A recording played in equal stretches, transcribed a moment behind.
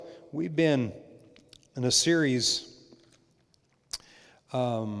We've been in a series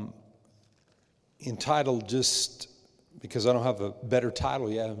entitled, just because I don't have a better title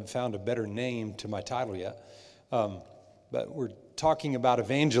yet, I haven't found a better name to my title yet, but we're talking about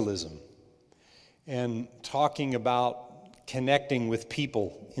evangelism and talking about connecting with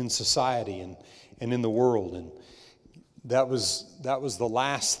people in society and in the world. And that was the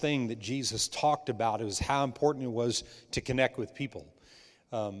last thing that Jesus talked about, is how important it was to connect with people.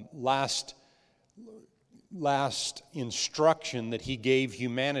 Last instruction that he gave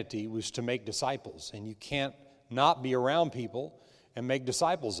humanity was to make disciples, and you can't not be around people and make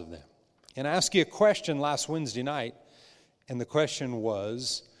disciples of them. And I asked you a question last Wednesday night, and the question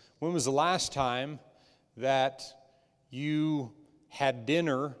was, when was the last time that you had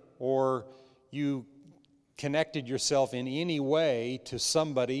dinner or you connected yourself in any way to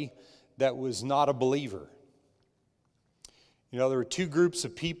somebody that was not a believer? You know, there were two groups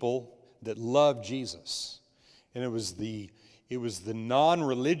of people that loved Jesus. And it was the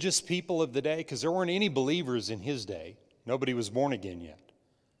non-religious people of the day, because there weren't any believers in his day. Nobody was born again yet.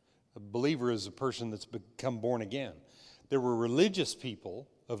 A believer is a person that's become born again. There were religious people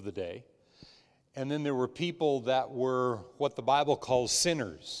of the day, and then there were people that were what the Bible calls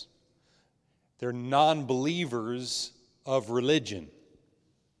sinners. They're non-believers of religion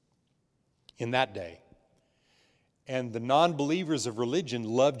in that day. And the non-believers of religion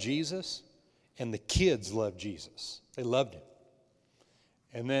loved Jesus, and the kids loved Jesus. They loved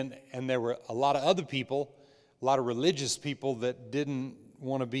him. And there were a lot of other people, a lot of religious people that didn't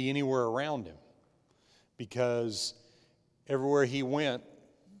want to be anywhere around him, because everywhere he went,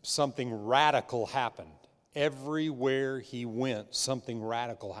 something radical happened. Everywhere he went, something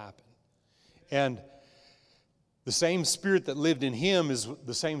radical happened. And the same spirit that lived in him is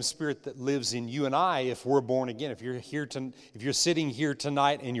the same spirit that lives in you and I if we're born again. If you're sitting here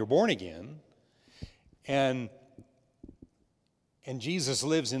tonight and you're born again, and Jesus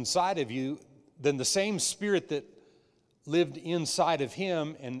lives inside of you, then the same spirit that lived inside of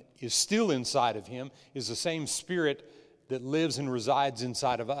him and is still inside of him is the same spirit that lives and resides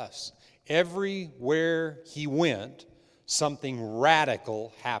inside of us. Everywhere he went, something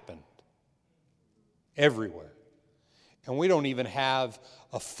radical happened. Everywhere. And we don't even have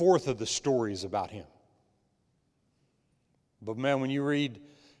a fourth of the stories about him. But man, when you read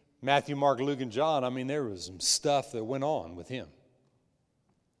Matthew, Mark, Luke, and John, I mean, there was some stuff that went on with him.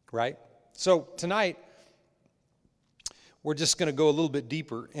 Right? So tonight, we're just going to go a little bit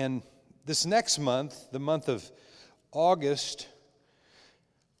deeper. And this next month, the month of August,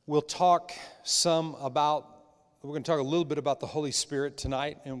 we'll talk we're going to talk a little bit about the Holy Spirit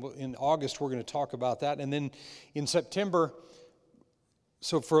tonight, and in August we're going to talk about that. And then in September,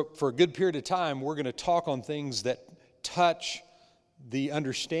 so for a good period of time, we're going to talk on things that touch the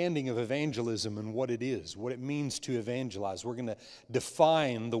understanding of evangelism and what it is, what it means to evangelize. We're going to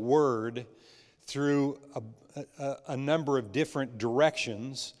define the word through a number of different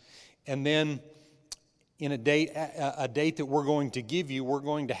directions. And then in a date that we're going to give you, we're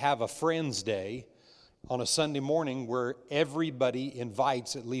going to have a Friends Day on a Sunday morning where everybody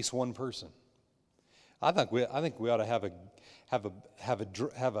invites at least one person. I think we ought to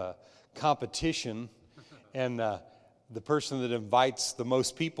have a competition, and the person that invites the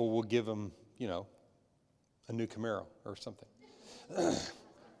most people will give them, a new Camaro or something,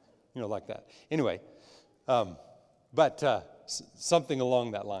 like that. Anyway, but something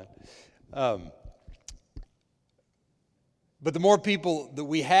along that line. But the more people that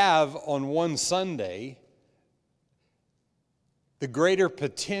we have on one Sunday, the greater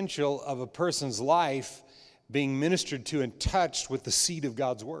potential of a person's life being ministered to and touched with the seed of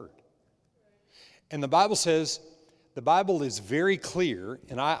God's Word. And the Bible says, the Bible is very clear,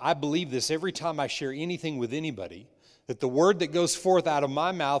 and I believe this every time I share anything with anybody, that the word that goes forth out of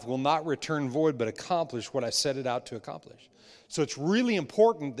my mouth will not return void, but accomplish what I set it out to accomplish. So it's really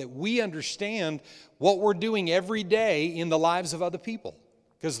important that we understand what we're doing every day in the lives of other people.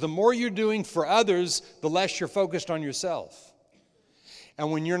 Because the more you're doing for others, the less you're focused on yourself.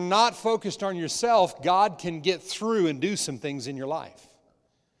 And when you're not focused on yourself, God can get through and do some things in your life.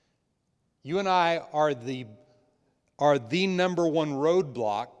 You and I are the number one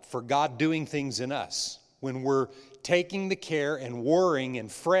roadblock for God doing things in us, when we're taking the care and worrying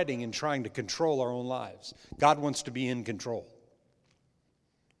and fretting and trying to control our own lives. God wants to be in control.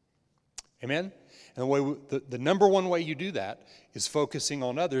 Amen? And the number one way you do that is focusing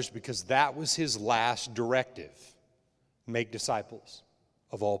on others, because that was his last directive. Make disciples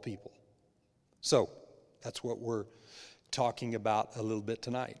of all people. So, that's what we're talking about a little bit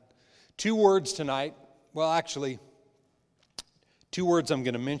tonight. 2 words tonight. Well, actually, Two words I'm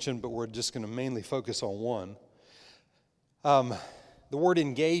going to mention, but we're just going to mainly focus on one. The word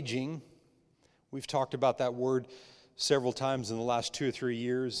engaging, we've talked about that word several times in the last 2 or 3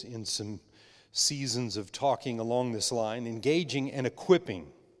 years in some seasons of talking along this line. Engaging and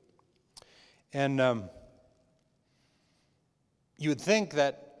equipping. And you would think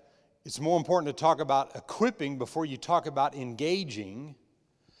that it's more important to talk about equipping before you talk about engaging,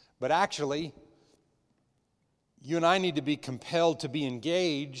 but actually, you and I need to be compelled to be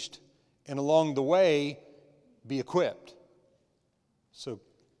engaged and along the way be equipped. So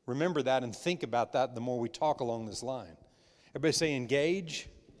remember that and think about that the more we talk along this line. Everybody say engage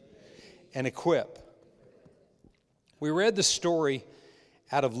and equip. We read the story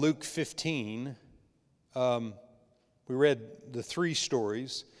out of Luke 15. We read the 3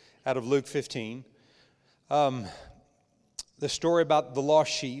 stories out of Luke 15. The story about the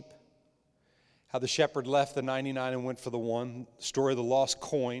lost sheep, how the shepherd left the 99 and went for the one. The story of the lost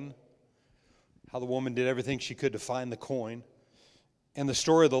coin, how the woman did everything she could to find the coin. And the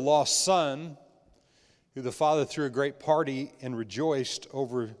story of the lost son, who the father threw a great party and rejoiced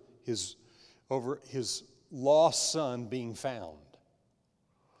over his lost son being found.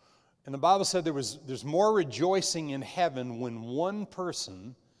 And the Bible said there's more rejoicing in heaven when one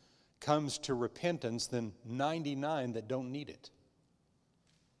person comes to repentance than 99 that don't need it.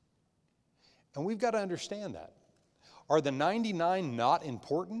 And we've got to understand that. Are the 99 not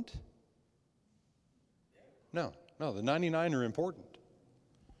important? No, the 99 are important.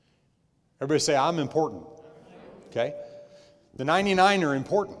 Everybody say, I'm important. Okay? The 99 are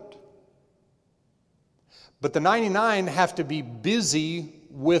important. But the 99 have to be busy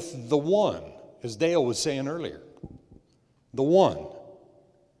with the one, as Dale was saying earlier. The one.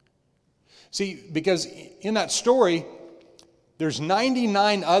 See, because in that story, there's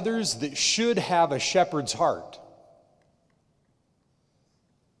 99 others that should have a shepherd's heart.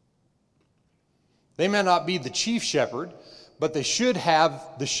 They may not be the chief shepherd, but they should have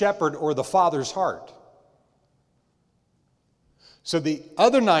the shepherd or the father's heart. So the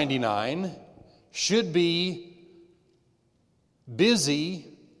other 99 should be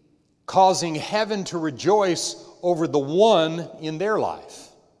busy causing heaven to rejoice over the one in their life.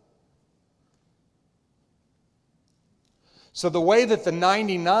 So the way that the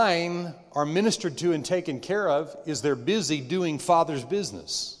 99 are ministered to and taken care of is they're busy doing Father's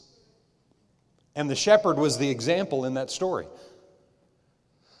business. And the shepherd was the example in that story.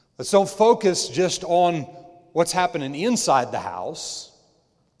 Let's don't focus just on what's happening inside the house.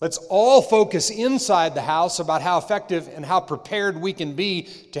 Let's all focus inside the house about how effective and how prepared we can be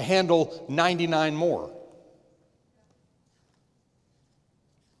to handle 99 more.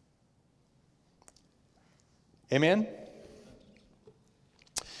 Amen?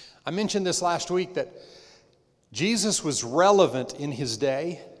 I mentioned this last week that Jesus was relevant in his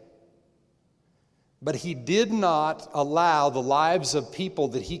day, but he did not allow the lives of people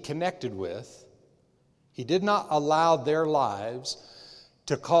that he connected with, he did not allow their lives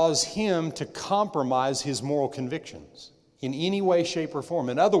to cause him to compromise his moral convictions in any way, shape, or form.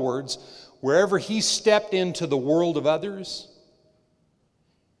 In other words, wherever he stepped into the world of others,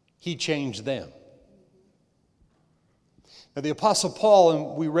 he changed them. Now, the Apostle Paul,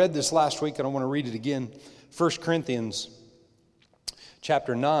 and we read this last week, and I want to read it again, 1 Corinthians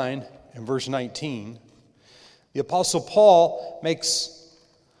chapter 9 and verse 19. The Apostle Paul makes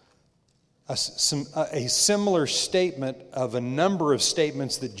a similar statement of a number of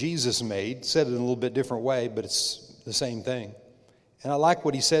statements that Jesus made, said it in a little bit different way, but it's the same thing. And I like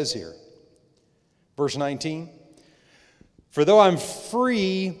what he says here. Verse 19, "For though I'm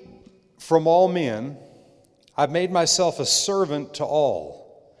free from all men, I've made myself a servant to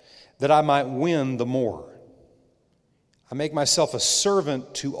all, that I might win the more. I make myself a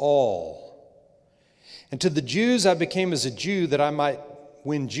servant to all. And to the Jews I became as a Jew, that I might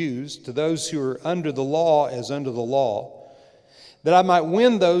win Jews. To those who are under the law, as under the law, that I might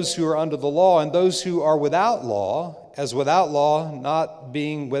win those who are under the law. And those who are without law, as without law, not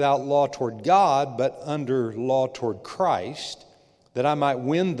being without law toward God, but under law toward Christ, that I might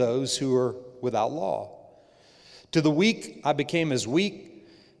win those who are without law. To the weak I became as weak,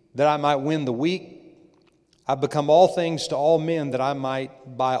 that I might win the weak. I've become all things to all men, that I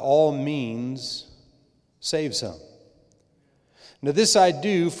might by all means save some. Now this I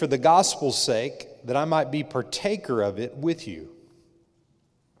do for the gospel's sake, that I might be partaker of it with you."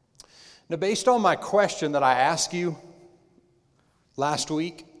 Now, based on my question that I asked you last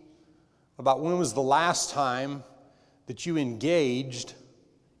week about when was the last time that you engaged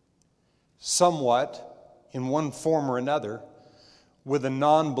somewhat in one form or another with a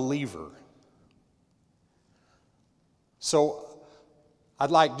non-believer. So I'd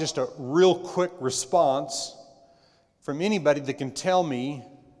like just a real quick response from anybody that can tell me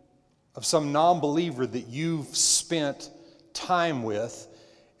of some non-believer that you've spent time with,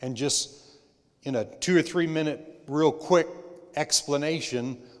 and just in a 2 or 3 minute real quick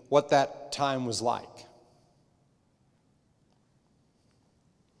explanation what that time was like.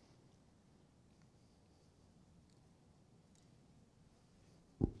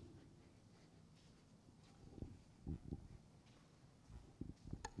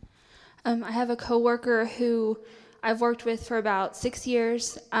 I have a coworker who I've worked with for about 6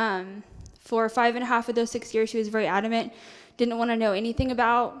 years. For 5.5 of those 6 years, he was very adamant, didn't want to know anything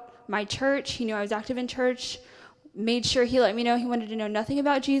about my church. He knew I was active in church, made sure he let me know he wanted to know nothing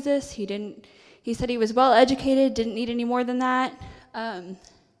about Jesus. He said he was well educated, didn't need any more than that.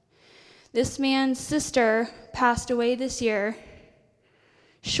 This man's sister passed away this year,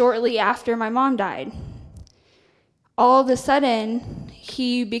 shortly after my mom died. All of a sudden,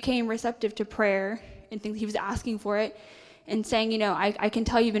 he became receptive to prayer and things. He was asking for it and saying, I can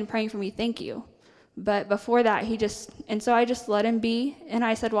tell you've been praying for me, thank you. But before that, so I just let him be, and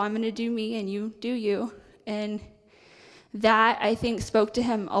I said, well, I'm going to do me and you do you. And that, I think, spoke to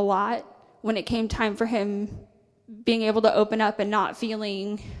him a lot when it came time for him being able to open up and not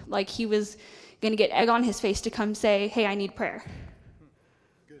feeling like he was going to get egg on his face to come say, hey, I need prayer.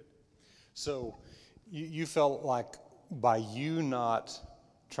 Good. So you felt like by you not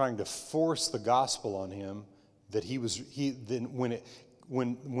trying to force the gospel on him, that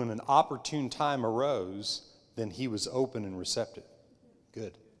when an opportune time arose, then he was open and receptive.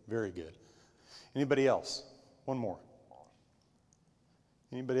 Good. Very good. Anybody else? One more.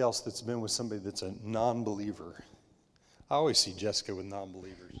 Anybody else that's been with somebody that's a non-believer? I always see Jessica with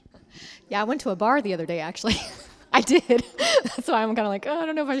non-believers. Yeah, I went to a bar the other day, actually. I did. That's why I'm kind of like, I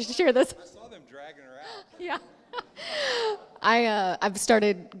don't know if I should share this. I saw them dragging her out. Yeah. I've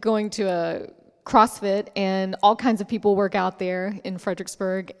started going to a CrossFit, and all kinds of people work out there in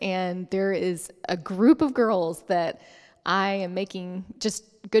Fredericksburg, and there is a group of girls that I am making just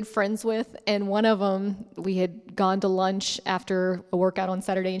good friends with, and one of them, we had gone to lunch after a workout on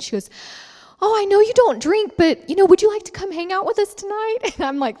Saturday, and she goes, oh, I know you don't drink, but, would you like to come hang out with us tonight? And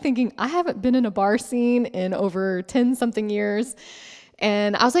I'm like thinking, I haven't been in a bar scene in over 10-something years.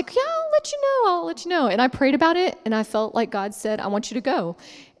 And I was like, yeah, I'll let you know. And I prayed about it, and I felt like God said, I want you to go.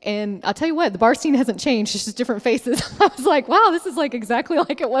 And I'll tell you what, the bar scene hasn't changed. It's just different faces. I was like, wow, this is like exactly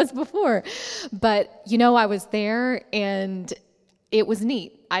like it was before. But, I was there, and it was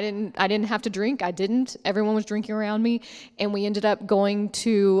neat. I didn't have to drink. I didn't. Everyone was drinking around me. And we ended up going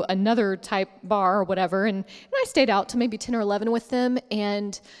to another type bar or whatever. And I stayed out to maybe 10 or 11 with them.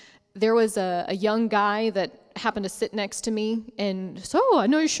 And there was a young guy that happened to sit next to me, and so I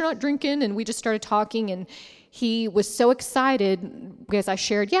know you're not drinking, and we just started talking, and he was so excited because I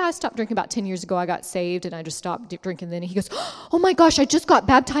shared, I stopped drinking about 10 years ago. I got saved and I just stopped drinking then. And he goes, oh my gosh, I just got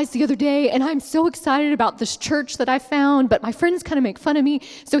baptized the other day, and I'm so excited about this church that I found, but my friends kind of make fun of me.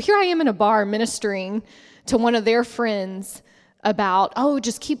 So here I am in a bar ministering to one of their friends about,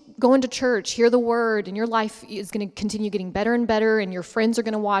 just keep going to church, hear the word, and your life is going to continue getting better and better, and your friends are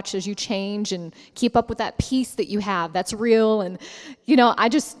going to watch as you change and keep up with that peace that you have. That's real. And, I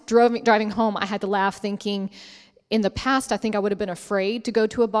just driving home, I had to laugh thinking, in the past, I think I would have been afraid to go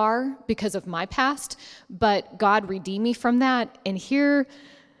to a bar because of my past, but God redeemed me from that. And here,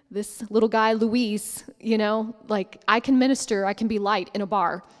 this little guy, Luis, I can minister, I can be light in a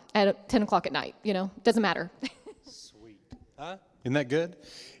bar at 10 o'clock at night, doesn't matter. Huh? Isn't that good?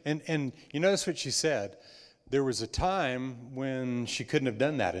 And you notice what she said. There was a time when she couldn't have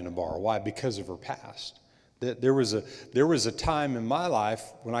done that in a bar. Why? Because of her past. There was a time in my life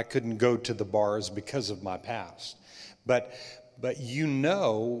when I couldn't go to the bars because of my past. But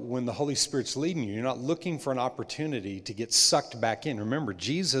when the Holy Spirit's leading you, you're not looking for an opportunity to get sucked back in. Remember,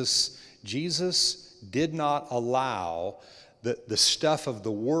 Jesus did not allow the stuff of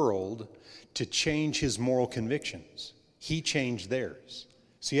the world to change his moral convictions. He changed theirs.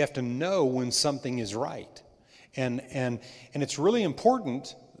 So you have to know when something is right. And it's really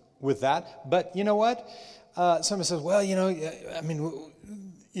important with that. But you know what? Somebody says, well,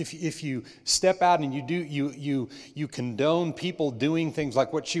 if you step out and you condone people doing things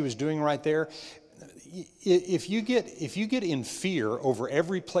like what she was doing right there, if you get in fear over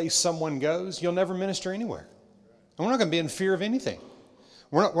every place someone goes, you'll never minister anywhere. And we're not going to be in fear of anything.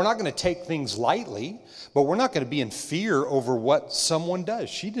 We're not going to take things lightly, but we're not going to be in fear over what someone does.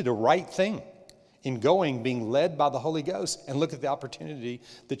 She did a right thing in being led by the Holy Ghost, and look at the opportunity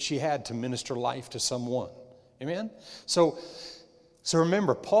that she had to minister life to someone. Amen? So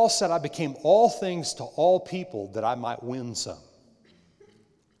remember, Paul said, I became all things to all people that I might win some.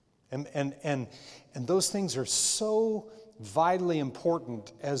 And those things are so vitally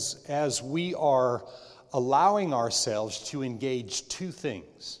important as we are allowing ourselves to engage two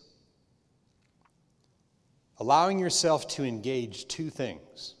things. Allowing yourself to engage two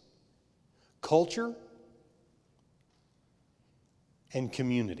things: culture and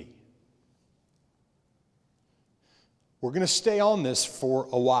community. We're going to stay on this for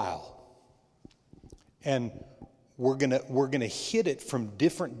a while. And we're going to hit it from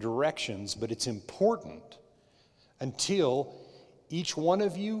different directions, but it's important until each one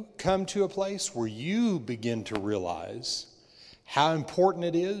of you come to a place where you begin to realize how important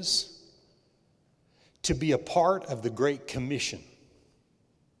it is to be a part of the Great Commission.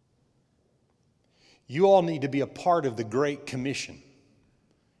 You all need to be a part of the Great Commission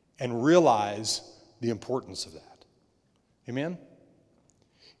and realize the importance of that. Amen?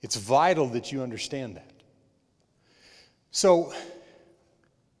 It's vital that you understand that. So,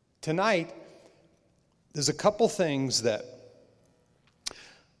 tonight, there's a couple things that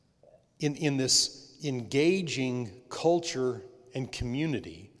in this engaging culture and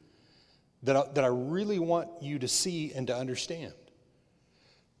community that I really want you to see and to understand.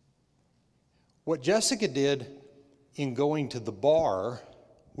 What Jessica did in going to the bar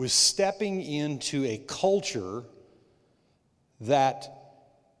was stepping into a culture that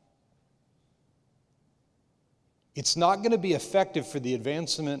it's not going to be effective for the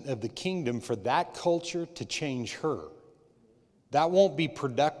advancement of the kingdom for that culture to change her. That won't be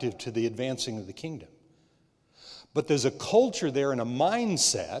productive to the advancing of the kingdom. But there's a culture there and a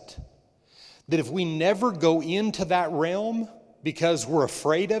mindset that if we never go into that realm because we're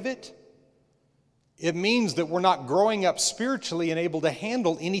afraid of it, it means that we're not growing up spiritually and able to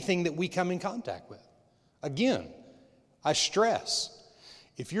handle anything that we come in contact with. Again, I stress,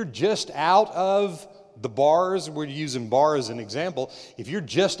 if you're just out of the bars, we're using bar as an example, if you're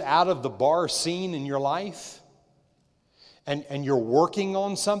just out of the bar scene in your life and you're working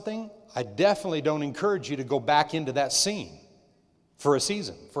on something, I definitely don't encourage you to go back into that scene for a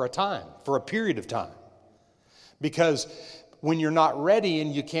season, for a time, for a period of time. Because when you're not ready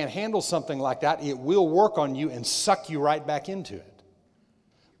and you can't handle something like that, it will work on you and suck you right back into it.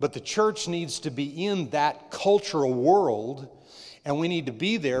 But the church needs to be in that cultural world, and we need to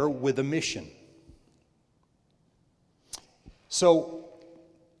be there with a mission. So,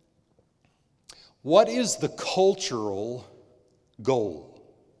 what is the cultural goal?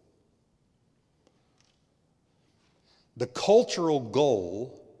 The cultural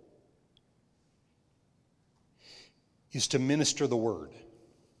goal is to minister the word.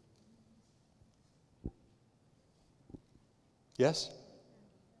 Yes?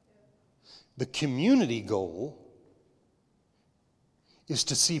 The community goal is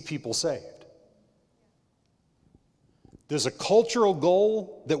to see people saved. There's a cultural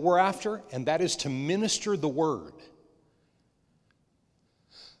goal that we're after, and that is to minister the word.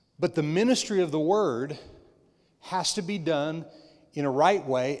 But the ministry of the word has to be done in a right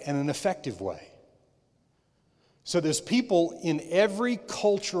way and an effective way. So there's people in every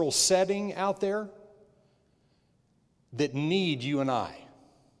cultural setting out there that need you and I.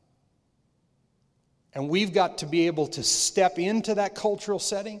 And we've got to be able to step into that cultural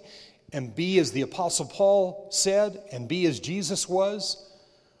setting and be as the Apostle Paul said, and be as Jesus was,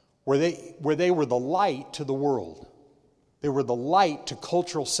 where they were the light to the world. They were the light to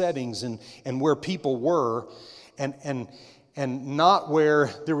cultural settings and where people were, and not where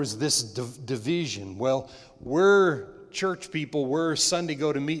there was this division. Well, we're church people, we're Sunday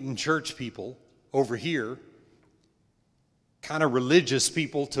go to meeting church people over here, kind of religious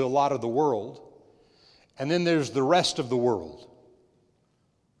people to a lot of the world. And then there's the rest of the world.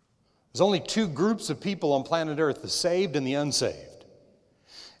 There's only two groups of people on planet Earth, the saved and the unsaved.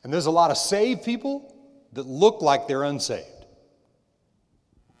 And there's a lot of saved people that look like they're unsaved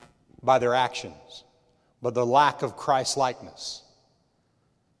by their actions, by the lack of Christ-likeness.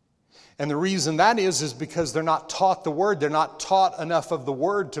 And the reason that is because they're not taught the Word. They're not taught enough of the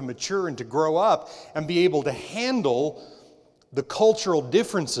Word to mature and to grow up and be able to handle the cultural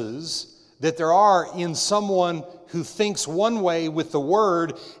differences that there are in someone who thinks one way with the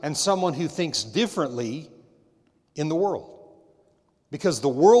Word and someone who thinks differently in the world. Because the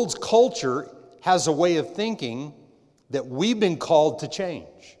world's culture has a way of thinking that we've been called to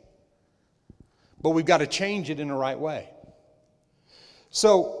change. But we've got to change it in the right way.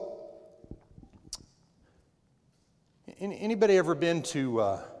 So, anybody ever been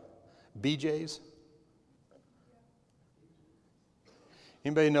to BJ's?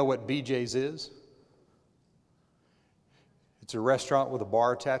 Anybody know what BJ's is? It's a restaurant with a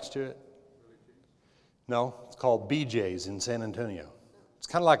bar attached to it. No, it's called BJ's in San Antonio. It's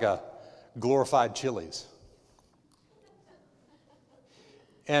kind of like a glorified Chili's.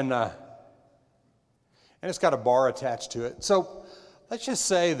 And it's got a bar attached to it. So let's just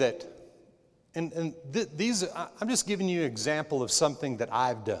say that, these, I'm just giving you an example of something that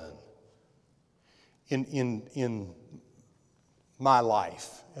I've done in my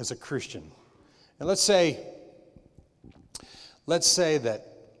life as a Christian. And let's say that,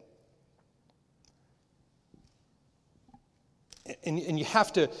 and you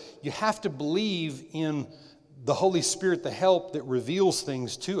have to believe in the Holy Spirit, the help that reveals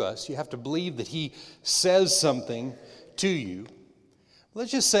things to us. You have to believe that He says something to you.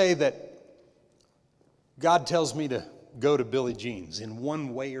 Let's just say that God tells me to go to Billy Jean's in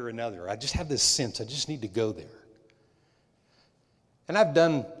one way or another. I just have this sense I just need to go there. And I've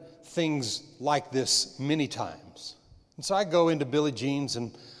done things like this many times. And so I go into Billy Jean's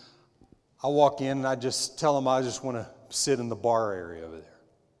and I walk in and I just tell them I just want to sit in the bar area over there.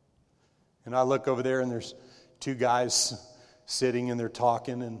 And I look over there and there's two guys sitting and they're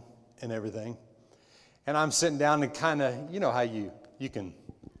talking and everything. And I'm sitting down and kind of, you know how you can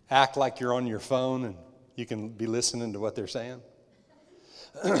act like you're on your phone and you can be listening to what they're saying.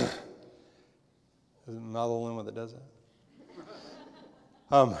 Am I the only one that does that?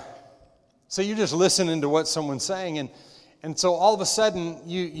 So you're just listening to what someone's saying, and so all of a sudden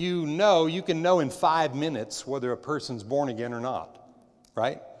you can know in 5 minutes whether a person's born again or not,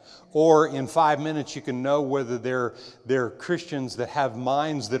 right? Or in 5 minutes you can know whether they're Christians that have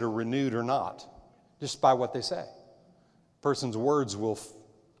minds that are renewed or not, just by what they say. A person's words will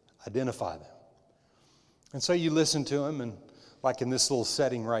identify them. And so you listen to them, and like in this little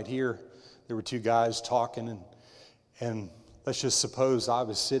setting right here, there were two guys talking, and let's just suppose I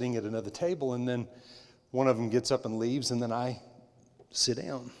was sitting at another table, and then one of them gets up and leaves, and then I sit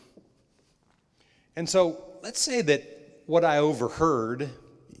down. And so let's say that what I overheard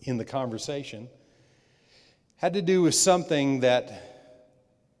in the conversation had to do with something that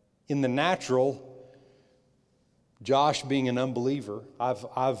in the natural, Josh being an unbeliever,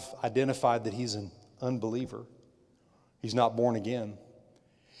 I've identified that he's an unbeliever. He's not born again.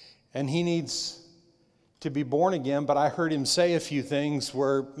 And he needs to be born again, but I heard him say a few things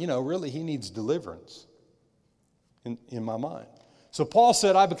where, really he needs deliverance in my mind. So Paul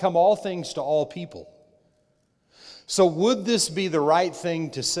said, I become all things to all people. So would this be the right thing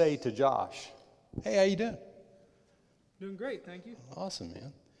to say to Josh? Hey, how you doing? Doing great, thank you. Awesome,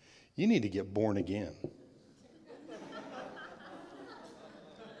 man. You need to get born again.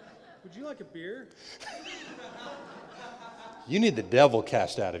 Would you like a beer? You need the devil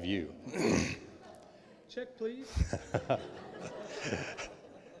cast out of you. Check, please.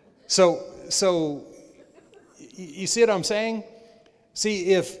 So you see what I'm saying?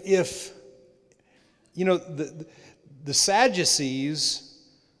 See, if the Sadducees,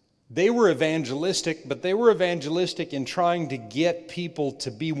 they were evangelistic, but they were evangelistic in trying to get people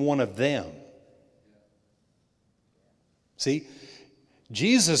to be one of them. See,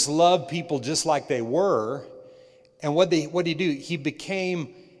 Jesus loved people just like they were, and what did he do? He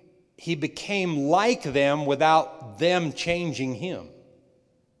became like them without them changing him.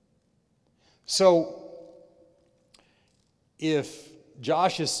 So if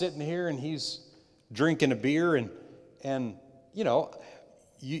Josh is sitting here and he's drinking a beer and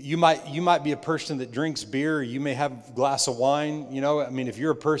you might be a person that drinks beer, you may have a glass of wine, if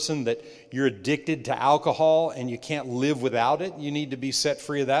you're a person that you're addicted to alcohol and you can't live without it, you need to be set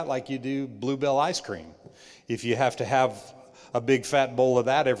free of that like you do Bluebell ice cream. If you have to have a big fat bowl of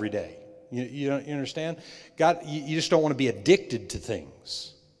that every day. You understand? God, you just don't want to be addicted to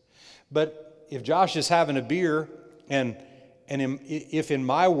things. But if Josh is having a beer if in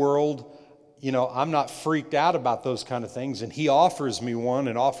my world, I'm not freaked out about those kind of things, and he offers me one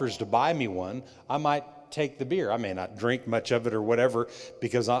and offers to buy me one, I might take the beer. I may not drink much of it or whatever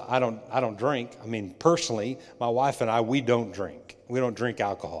because I don't drink. Personally, my wife and I, we don't drink. We don't drink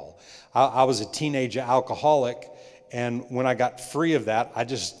alcohol. I was a teenage alcoholic, and when I got free of that, I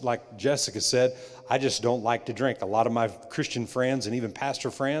just, like Jessica said, I just don't like to drink. A lot of my Christian friends and even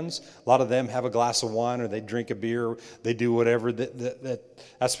pastor friends, a lot of them have a glass of wine or they drink a beer, or they do whatever.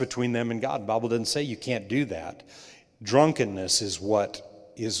 That's between them and God. The Bible doesn't say you can't do that. Drunkenness is what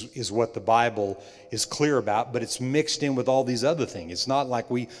the Bible is clear about, but it's mixed in with all these other things. It's not like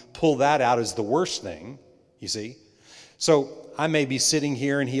we pull that out as the worst thing, you see. So I may be sitting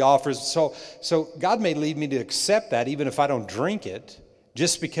here and he offers, so God may lead me to accept that even if I don't drink it,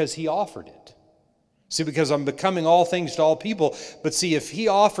 just because he offered it. See, because I'm becoming all things to all people. But see, if he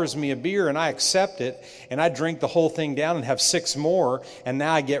offers me a beer and I accept it and I drink the whole thing down and have 6 more, and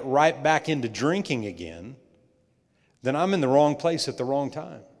now I get right back into drinking again, then I'm in the wrong place at the wrong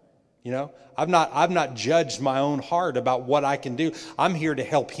time. You know, I've not judged my own heart about what I can do. I'm here to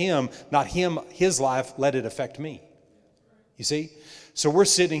help him, not him, his life, let it affect me. You see? So we're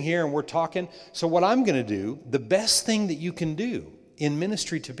sitting here and we're talking. So what I'm going to do, the best thing that you can do in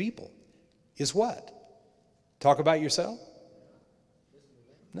ministry to people is what? Talk about yourself?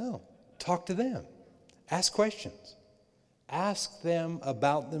 No. Talk to them. Ask questions. Ask them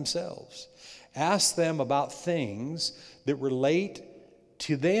about themselves. Ask them about things that relate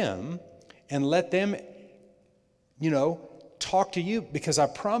to them and let them, talk to you, because I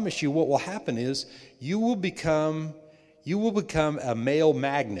promise you what will happen is you will become a male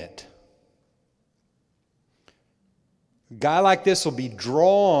magnet. A guy like this will be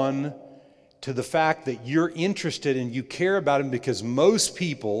drawn to the fact that you're interested and you care about him, because most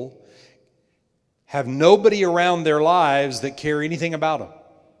people have nobody around their lives that care anything about them.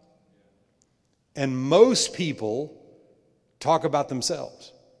 And most people talk about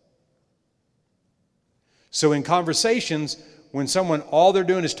themselves. So in conversations, when all they're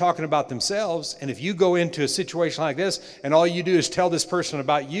doing is talking about themselves, and if you go into a situation like this and all you do is tell this person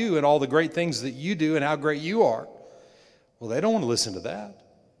about you and all the great things that you do and how great you are, well, they don't want to listen to that.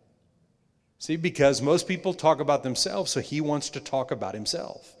 See, because most people talk about themselves, so he wants to talk about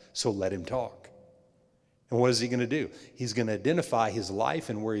himself. So let him talk. And what is he going to do? He's going to identify his life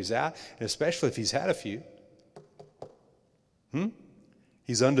and where he's at, and especially if he's had a few.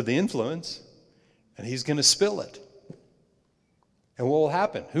 He's under the influence, and he's going to spill it. And what will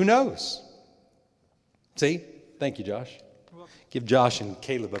happen? Who knows? See? Thank you, Josh. Give Josh and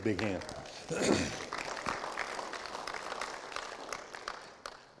Caleb a big hand.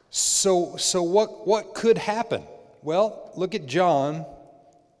 So what could happen? Well, look at John.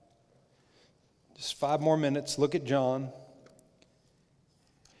 Just 5 more minutes. Look at John.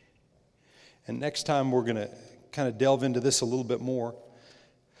 And next time we're going to kind of delve into this a little bit more.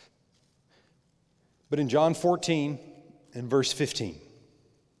 But in John 14 and verse 15.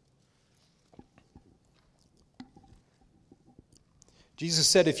 Jesus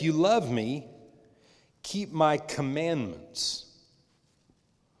said, "If you love me, keep my commandments."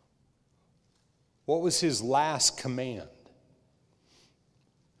 What was his last command?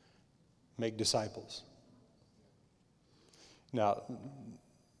 Make disciples. Now,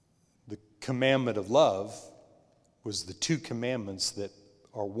 the commandment of love was the 2 commandments that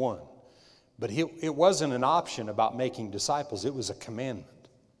are one. But it wasn't an option about making disciples. It was a commandment.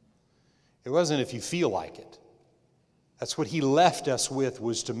 It wasn't if you feel like it. That's what he left us with,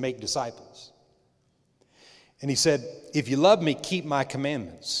 was to make disciples. And he said, "If you love me, keep my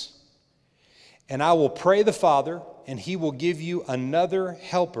commandments. And I will pray the Father, and he will give you another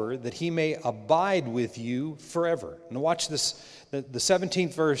helper, that he may abide with you forever." Now watch this. The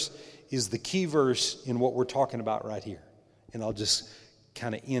 17th verse is the key verse in what we're talking about right here. And I'll just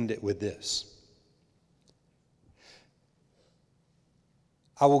kind of end it with this.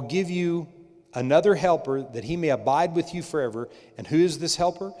 "I will give you another helper, that he may abide with you forever." And who is this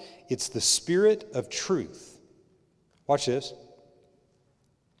helper? It's the Spirit of truth. Watch this.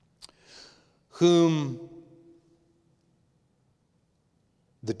 "Whom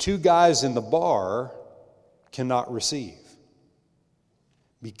the 2 guys in the bar cannot receive,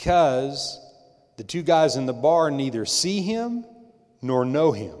 because the 2 guys in the bar neither see him nor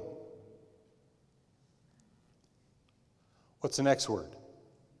know him." What's the next word?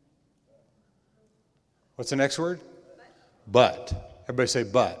 What's the next word? But. Everybody say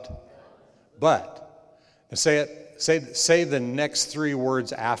but. But. And say it. Say the next 3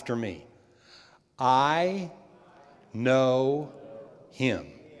 words after me. I know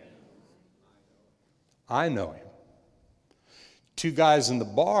him. I know him. 2 guys in the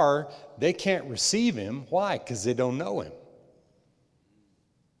bar, they can't receive him. Why? Because they don't know him.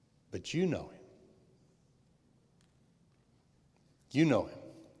 But you know him. You know him.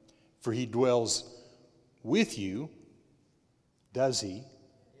 For he dwells with you. Does he?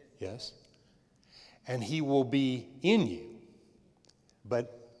 Yes. And he will be in you.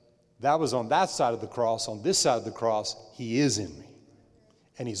 But that was on that side of the cross. On this side of the cross, he is in me.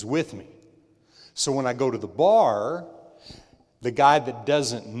 And he's with me. So when I go to the bar, the guy that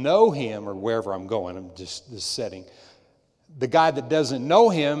doesn't know him, or wherever I'm going, I'm just this setting, the guy that doesn't know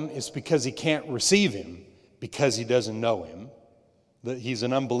him is because he can't receive him, because he doesn't know him. He's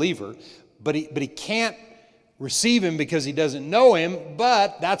an unbeliever. But he can't receive him because he doesn't know him,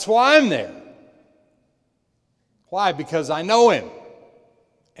 but that's why I'm there. Why? Because I know him.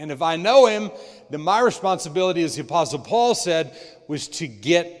 And if I know him, then my responsibility, as the Apostle Paul said, was to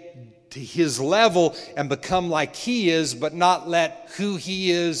get to his level and become like he is, but not let who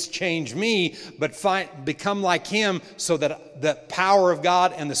he is change me, but become like him so that the power of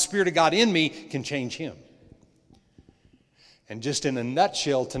God and the Spirit of God in me can change him. And just in a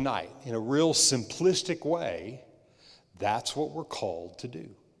nutshell tonight, in a real simplistic way, that's what we're called to do.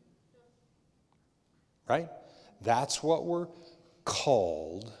 Right? That's what we're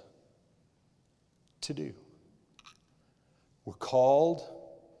called to do. We're called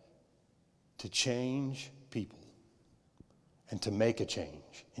to change people and to make a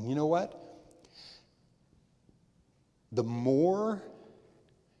change. And you know what? The more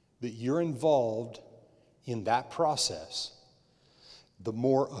that you're involved in that process, the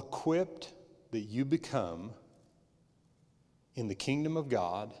more equipped that you become in the kingdom of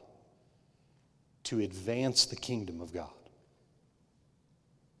God to advance the kingdom of God.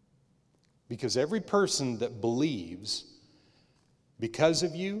 Because every person that believes because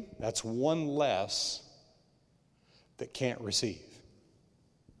of you, that's one less that can't receive.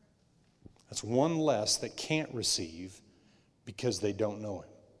 That's one less that can't receive because they don't know him.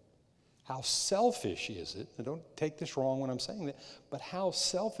 How selfish is it, and don't take this wrong when I'm saying that, but how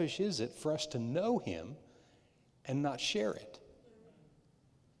selfish is it for us to know him and not share it?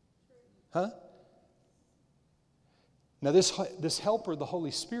 Huh? Now this helper, the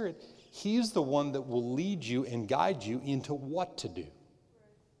Holy Spirit, he's the one that will lead you and guide you into what to do.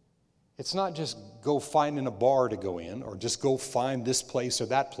 It's not just go finding a bar to go in or just go find this place or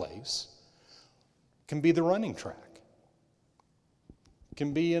that place. It can be the running track. It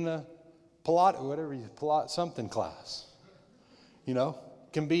can be in a Pilates, something class. You know,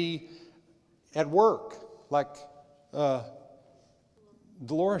 it can be at work, like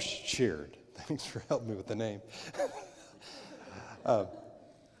Dolores shared. Thanks for helping me with the name. That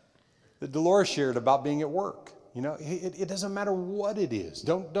Dolores shared about being at work. You know, it doesn't matter what it is.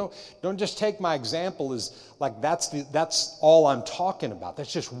 Don't just take my example as like that's all I'm talking about.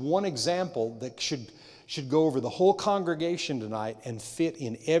 That's just one example that should go over the whole congregation tonight and fit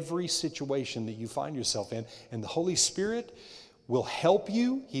in every situation that you find yourself in. And the Holy Spirit will help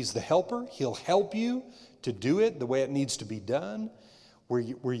you. He's the helper. He'll help you to do it the way it needs to be done, where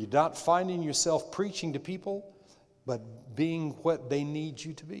you're not finding yourself preaching to people, but being what they need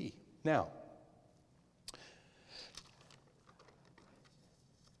you to be. Now,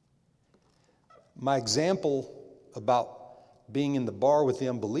 my example about being in the bar with the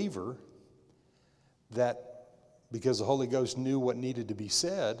unbeliever, that because the Holy Ghost knew what needed to be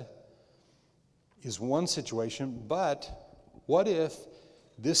said, is one situation. But what if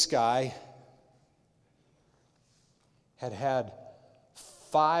this guy had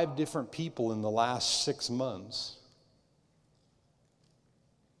 5 different people in the last 6 months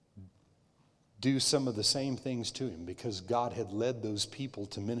do some of the same things to him because God had led those people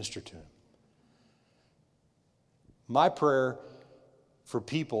to minister to him? My prayer for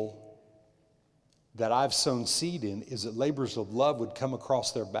people that I've sown seed in is that laborers of love would come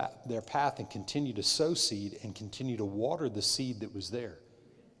across their path and continue to sow seed and continue to water the seed that was there.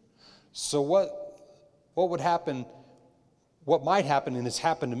 So what would happen, what might happen, and it's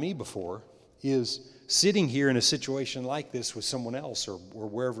happened to me before, is sitting here in a situation like this with someone else or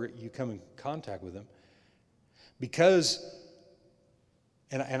wherever you come in contact with them, because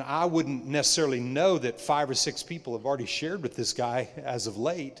and I wouldn't necessarily know that 5 or 6 people have already shared with this guy as of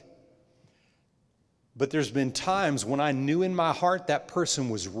late. But there's been times when I knew in my heart that person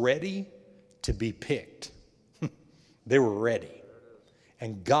was ready to be picked. They were ready.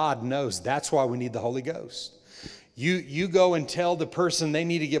 And God knows that's why we need the Holy Ghost. You go and tell the person they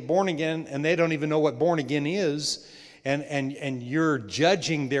need to get born again, and they don't even know what born again is, and you're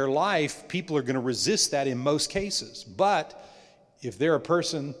judging their life. People are going to resist that in most cases. But if they're a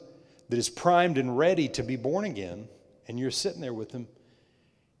person that is primed and ready to be born again, and you're sitting there with them,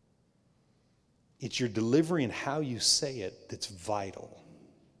 it's your delivery and how you say it that's vital.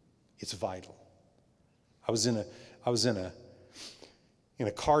 It's vital. I was in a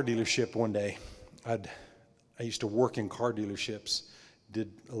car dealership one day. I used to work in car dealerships,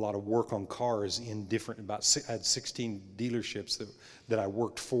 did a lot of work on cars in I had 16 dealerships that I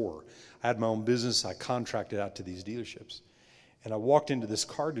worked for. I had my own business. I contracted out to these dealerships. And I walked into this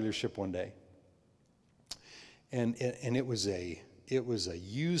car dealership one day, and it was a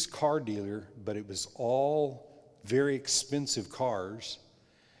used car dealer, but it was all very expensive cars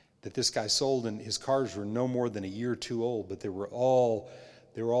that this guy sold, and his cars were no more than a year or 2 old, but they were all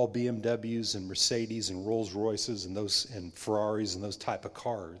BMWs and Mercedes and Rolls Royces and Ferraris and those type of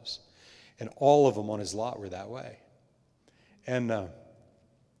cars, and all of them on his lot were that way. And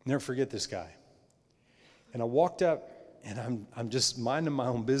never forget this guy. And I walked up And I'm just minding my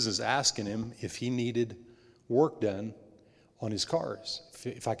own business, asking him if he needed work done on his cars,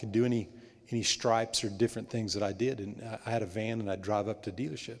 if I could do any stripes or different things that I did. And I had a van, and I'd drive up to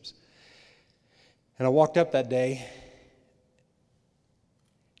dealerships. And I walked up that day,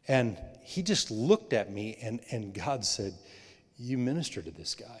 and he just looked at me, and God said, you minister to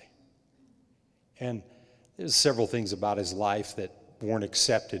this guy. And there's several things about his life that weren't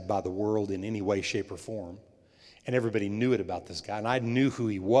accepted by the world in any way, shape, or form. And everybody knew it about this guy. And I knew who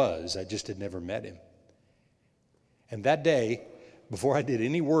he was. I just had never met him. And that day, before I did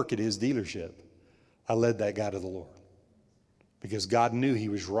any work at his dealership, I led that guy to the Lord. Because God knew he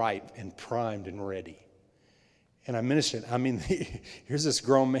was ripe and primed and ready. And I ministered. I mean, here's this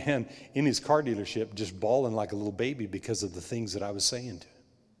grown man in his car dealership just bawling like a little baby because of the things that I was saying to him.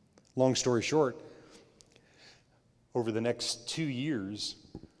 Long story short, over the next 2 years,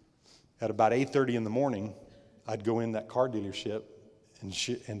 at about 8:30 in the morning, I'd go in that car dealership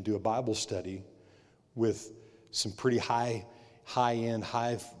and do a Bible study with some pretty high-end,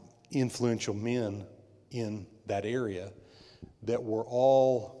 high-influential men in that area that were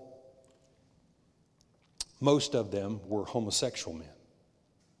most of them were homosexual men,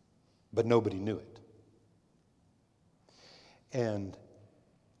 but nobody knew it. And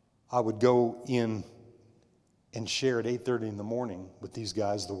I would go in and share at 8:30 in the morning with these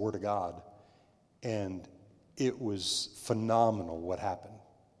guys the Word of God, and it was phenomenal what happened,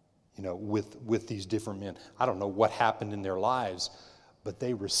 with these different men. I don't know what happened in their lives, but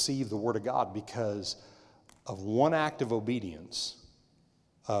they received the Word of God because of one act of obedience,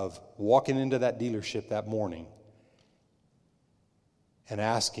 of walking into that dealership that morning and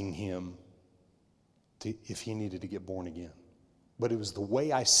asking him if he needed to get born again. But it was the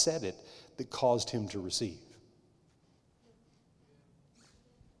way I said it that caused him to receive.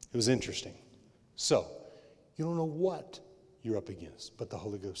 It was interesting. So, you don't know what you're up against, but the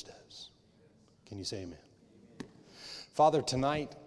Holy Ghost does. Can you say amen? Father, tonight,